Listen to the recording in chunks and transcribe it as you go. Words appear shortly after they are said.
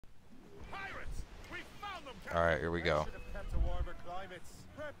Alright, here we go.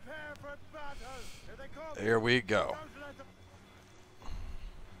 Here we go.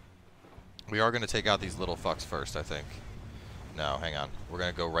 We are going to take out these little fucks first, I think. No, hang on. We're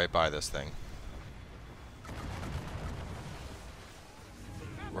going to go right by this thing.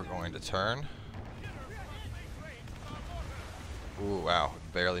 We're going to turn. Ooh, wow.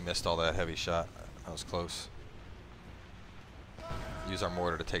 Barely missed all that heavy shot. That was close. Use our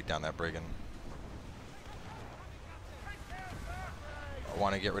mortar to take down that brigand. I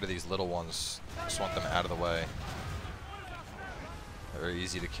want to get rid of these little ones. Just want them out of the way. Very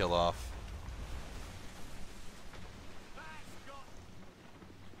easy to kill off.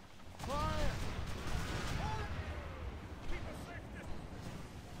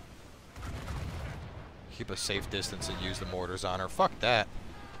 Keep a safe distance and use the mortars on her. Fuck that.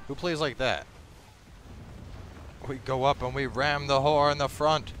 Who plays like that? We go up and we ram the whore in the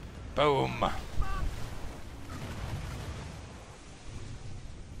front. Boom.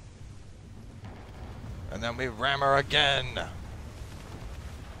 And then we ram her again.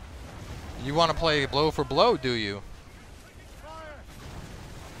 You want to play blow for blow, do you?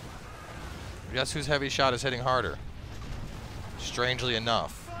 Guess whose heavy shot is hitting harder? Strangely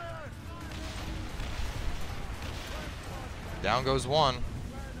enough. Down goes one.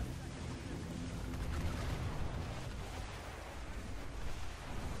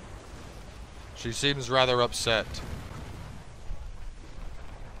 She seems rather upset.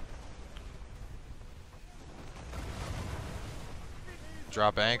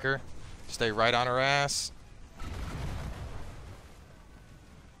 Drop anchor. Stay right on her ass.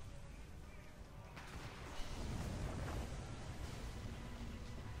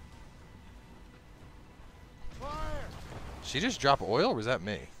 She just dropped oil, or was that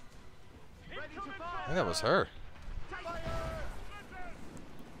me? I think that was her.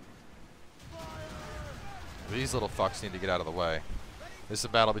 These little fucks need to get out of the way. This is a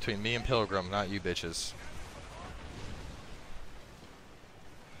battle between me and Pilgrim, not you bitches.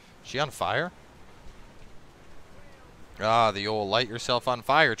 She on fire? Ah, the old light yourself on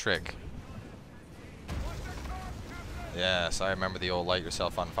fire trick. Yes, I remember the old light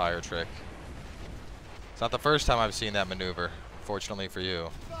yourself on fire trick. It's not the first time I've seen that maneuver, fortunately for you.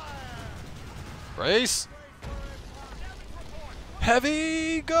 Brace!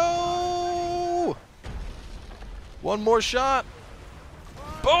 Heavy, go! One more shot.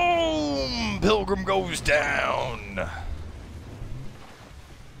 Boom! Pilgrim goes down.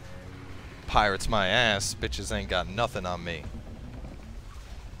 Pirates my ass. Bitches ain't got nothing on me.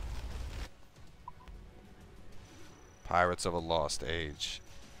 Pirates of a lost age.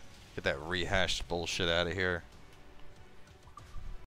 Get that rehashed bullshit out of here.